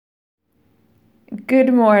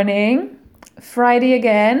Good morning. Friday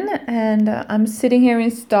again, and I'm sitting here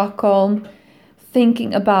in Stockholm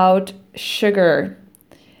thinking about sugar.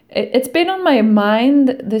 It's been on my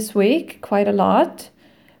mind this week quite a lot,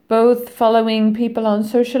 both following people on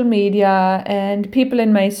social media and people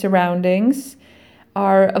in my surroundings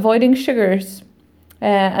are avoiding sugars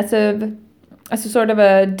as a sort of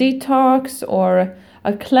a detox or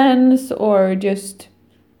a cleanse or just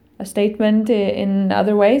a statement in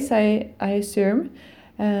other ways, I assume.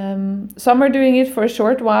 Some are doing it for a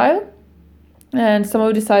short while, and some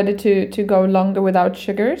have decided to go longer without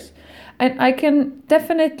sugars. And I can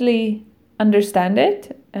definitely understand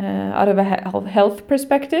it out of a health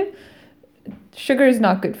perspective. Sugar is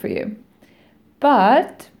not good for you.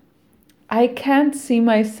 But I can't see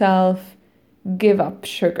myself give up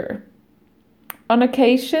sugar. On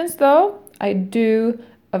occasions, though, I do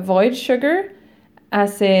avoid sugar,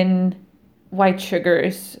 as in white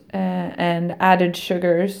sugars and added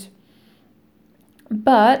sugars.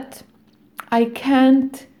 But I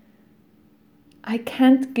can't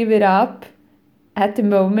give it up at the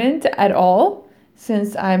moment at all,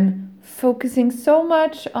 since I'm focusing so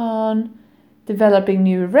much on developing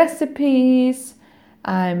new recipes.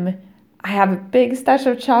 I have a big stash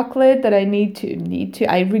of chocolate that I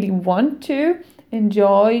I really want to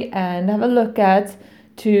enjoy and have a look at,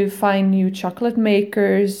 to find new chocolate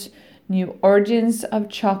makers, new origins of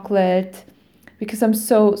chocolate, because I'm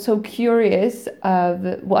so curious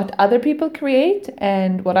of what other people create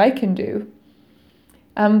and what I can do.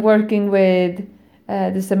 I'm working with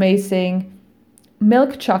this amazing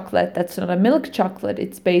milk chocolate that's not a milk chocolate,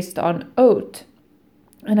 it's based on oat.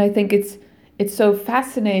 And I think it's so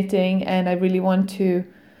fascinating, and I really want to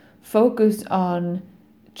focus on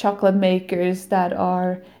chocolate makers that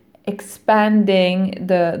are expanding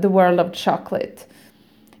the world of chocolate,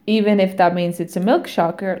 even if that means it's a milk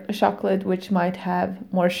chocolate, which might have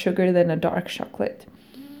more sugar than a dark chocolate.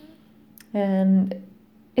 And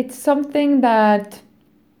it's something that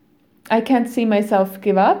I can't see myself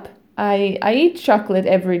give up. I eat chocolate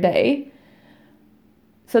every day.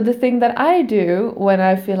 So the thing that I do when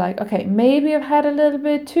I feel like, okay, maybe I've had a little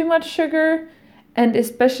bit too much sugar, and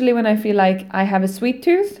especially when I feel like I have a sweet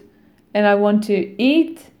tooth and I want to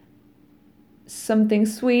eat something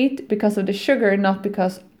sweet because of the sugar, not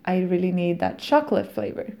because I really need that chocolate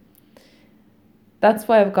flavor. That's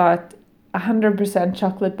why I've got 100%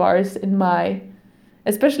 chocolate bars in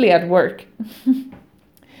especially at work.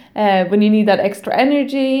 When you need that extra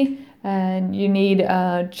energy and you need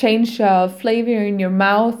a change of flavor in your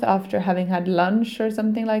mouth after having had lunch or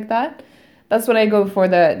something like that, that's when I go for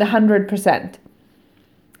the 100%.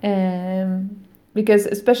 Because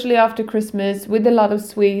especially after Christmas, with a lot of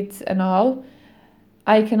sweets and all,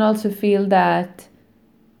 I can also feel that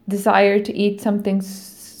desire to eat something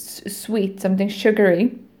sweet, something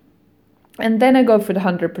sugary, and then I go for the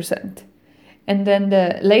 100%. And then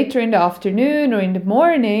later in the afternoon or in the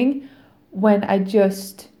morning, when I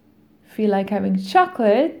just feel like having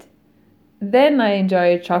chocolate, then I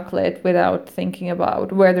enjoy chocolate without thinking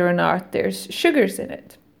about whether or not there's sugars in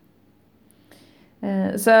it.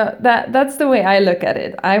 So that's the way I look at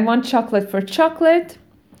it. I want chocolate for chocolate.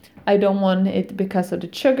 I don't want it because of the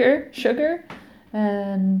sugar.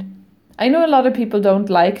 And I know a lot of people don't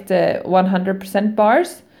like the 100%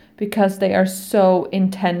 bars because they are so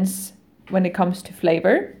intense when it comes to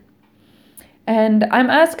flavor. And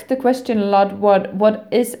I'm asked the question a lot, what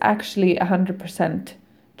is actually 100%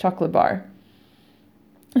 chocolate bar?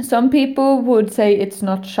 Some people would say it's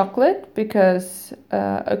not chocolate because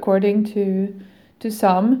according to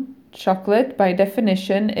some, chocolate by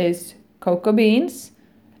definition is cocoa beans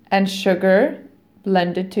and sugar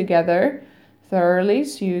blended together thoroughly,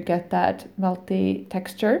 so you get that melty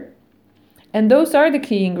texture. And those are the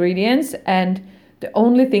key ingredients and the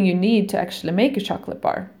only thing you need to actually make a chocolate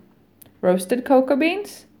bar: roasted cocoa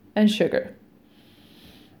beans and sugar.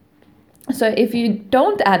 So if you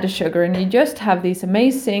don't add the sugar and you just have these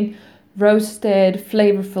amazing roasted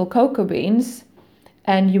flavorful cocoa beans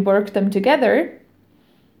and you work them together,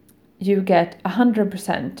 you get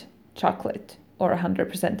 100% chocolate or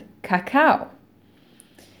 100% cacao.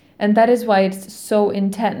 And that is why it's so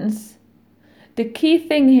intense. The key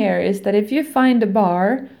thing here is that if you find a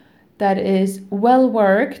bar that is well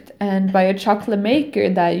worked and by a chocolate maker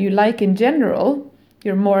that you like in general,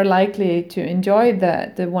 you're more likely to enjoy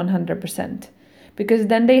the 100%. Because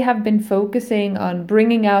then they have been focusing on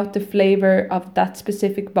bringing out the flavor of that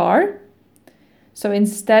specific bar. So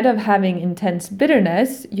instead of having intense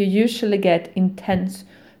bitterness, you usually get intense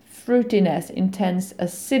fruitiness, intense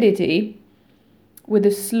acidity with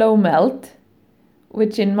a slow melt,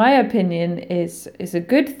 which in my opinion is a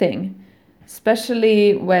good thing.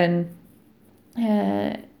 especially when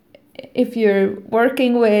if you're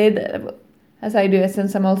working with, as I do,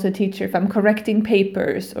 since I'm also a teacher, if I'm correcting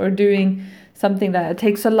papers or doing something that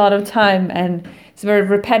takes a lot of time and it's very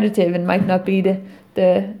repetitive and might not be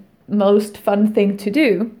the most fun thing to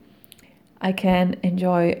do, I can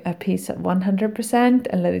enjoy a piece at 100%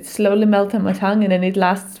 and let it slowly melt on my tongue, and then it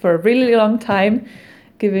lasts for a really long time,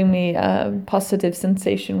 giving me a positive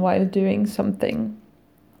sensation while doing something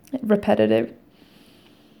repetitive.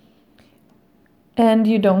 And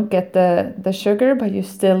you don't get the sugar, but you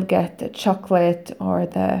still get the chocolate or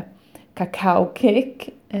the cacao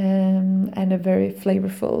kick, and a very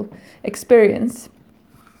flavorful experience.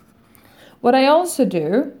 What I also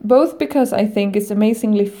do, both because I think it's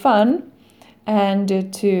amazingly fun and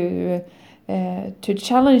to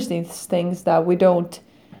challenge these things that we don't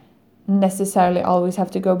necessarily always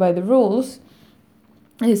have to go by the rules,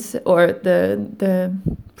 or the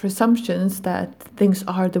presumptions that things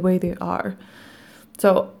are the way they are.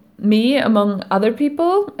 So me, among other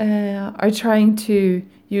people, are trying to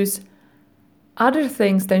use other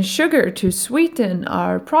things than sugar to sweeten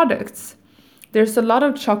our products. There's a lot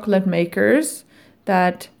of chocolate makers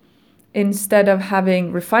that instead of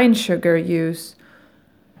having refined sugar, use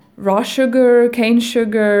raw sugar, cane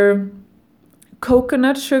sugar,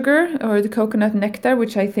 coconut sugar, or the coconut nectar,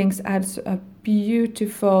 which I think adds a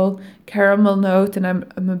beautiful caramel note, and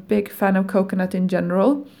I'm a big fan of coconut in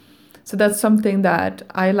general. So that's something that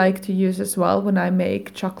I like to use as well when I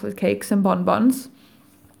make chocolate cakes and bonbons,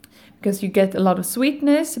 because you get a lot of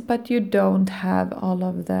sweetness, but you don't have all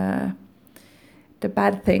of the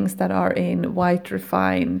bad things that are in white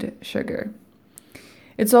refined sugar.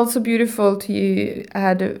 It's also beautiful to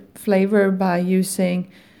add flavor by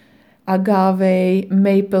using agave,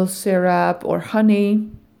 maple syrup, or honey.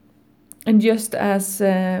 And just as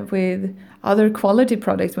with other quality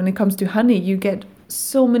products, when it comes to honey, you get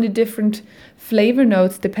so many different flavor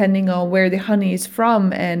notes depending on where the honey is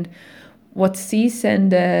from and what season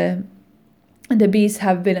the bees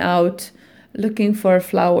have been out looking for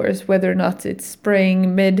flowers, whether or not it's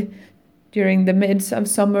spring, during the mids of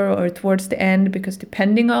summer, or towards the end, because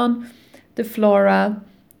depending on the flora,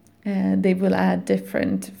 they will add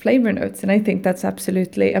different flavor notes. And I think that's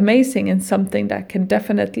absolutely amazing and something that can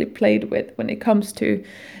definitely be played with when it comes to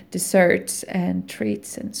desserts and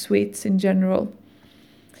treats and sweets in general.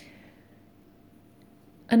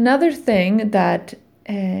 Another thing that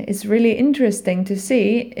is really interesting to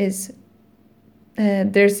see is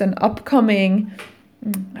there's an upcoming,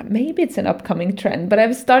 maybe it's an upcoming trend, but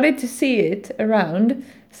I've started to see it around,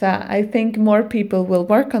 so I think more people will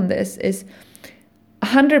work on this, is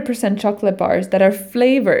 100% chocolate bars that are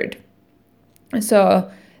flavored. So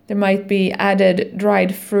there might be added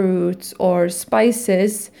dried fruits or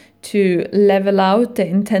spices to level out the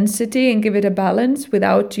intensity and give it a balance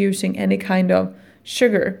without using any kind of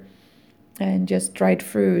sugar, and just dried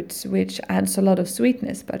fruits, which adds a lot of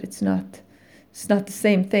sweetness, but it's not the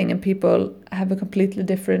same thing, and people have a completely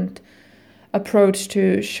different approach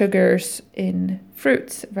to sugars in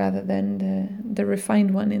fruits rather than the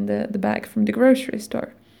refined one in the bag from the grocery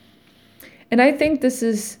store. And I think this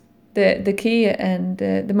is the key and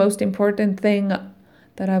the most important thing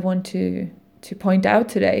that I want to point out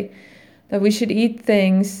today, that we should eat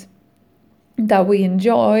things that we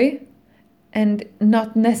enjoy and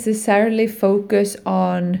not necessarily focus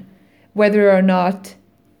on whether or not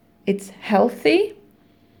it's healthy.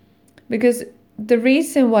 Because the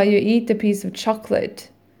reason why you eat a piece of chocolate,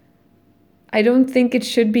 I don't think it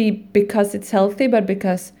should be because it's healthy, but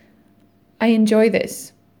because I enjoy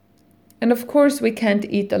this. And of course, we can't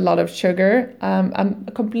eat a lot of sugar. I'm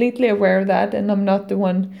completely aware of that, and I'm not the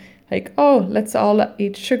one like, oh, let's all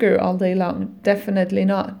eat sugar all day long. Definitely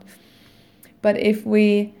not. But if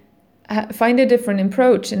we find a different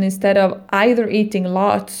approach, and instead of either eating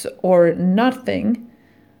lots or nothing,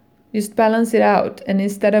 just balance it out. And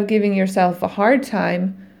instead of giving yourself a hard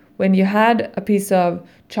time when you had a piece of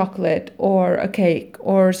chocolate or a cake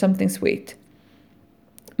or something sweet,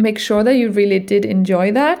 make sure that you really did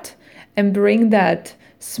enjoy that and bring that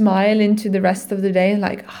smile into the rest of the day.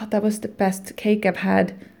 Like, oh, that was the best cake I've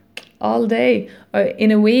had all day, or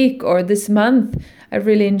in a week, or this month. I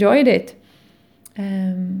really enjoyed it.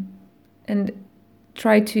 And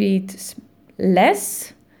try to eat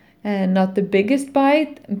less and not the biggest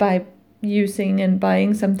bite by using and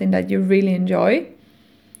buying something that you really enjoy.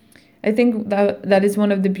 I think that is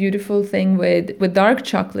one of the beautiful things with dark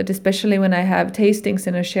chocolate, especially when I have tastings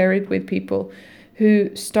and I share it with people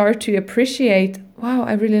who start to appreciate, wow,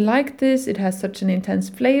 I really like this. It has such an intense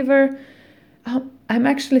flavor. I'm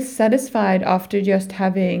actually satisfied after just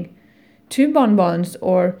having 2 bonbons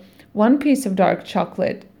or one piece of dark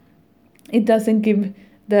chocolate, it doesn't give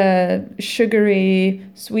the sugary,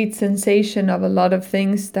 sweet sensation of a lot of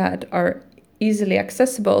things that are easily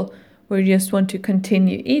accessible where you just want to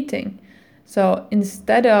continue eating. So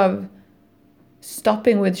instead of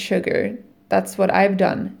stopping with sugar, that's what I've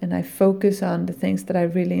done, and I focus on the things that I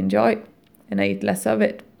really enjoy and I eat less of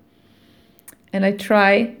it. And I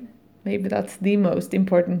try, maybe that's the most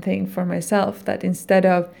important thing for myself, that instead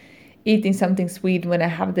of eating something sweet when I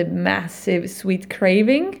have the massive sweet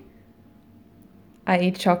craving, I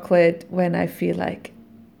eat chocolate when I feel like,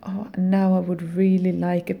 oh, now I would really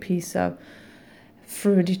like a piece of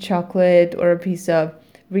fruity chocolate or a piece of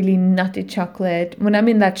really nutty chocolate. When I'm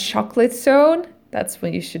in that chocolate zone, that's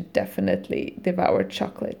when you should definitely devour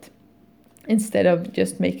chocolate instead of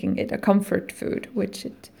just making it a comfort food, which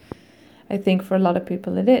I think for a lot of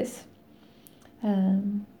people it is.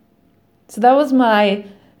 So that was my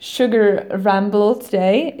sugar ramble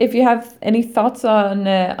today. If you have any thoughts on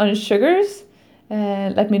sugars,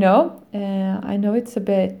 let me know. I know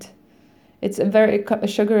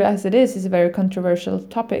sugar as it is a very controversial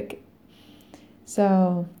topic.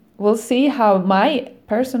 So we'll see how my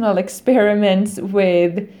personal experiments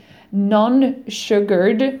with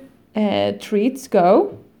non-sugared treats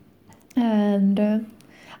go. And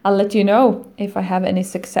I'll let you know if I have any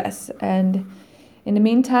success. And in the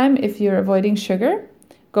meantime, if you're avoiding sugar,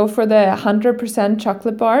 go for the 100%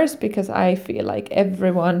 chocolate bars, because I feel like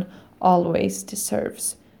everyone always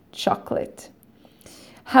deserves chocolate.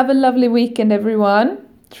 Have a lovely weekend, everyone.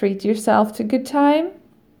 Treat yourself to a good time.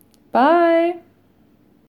 Bye.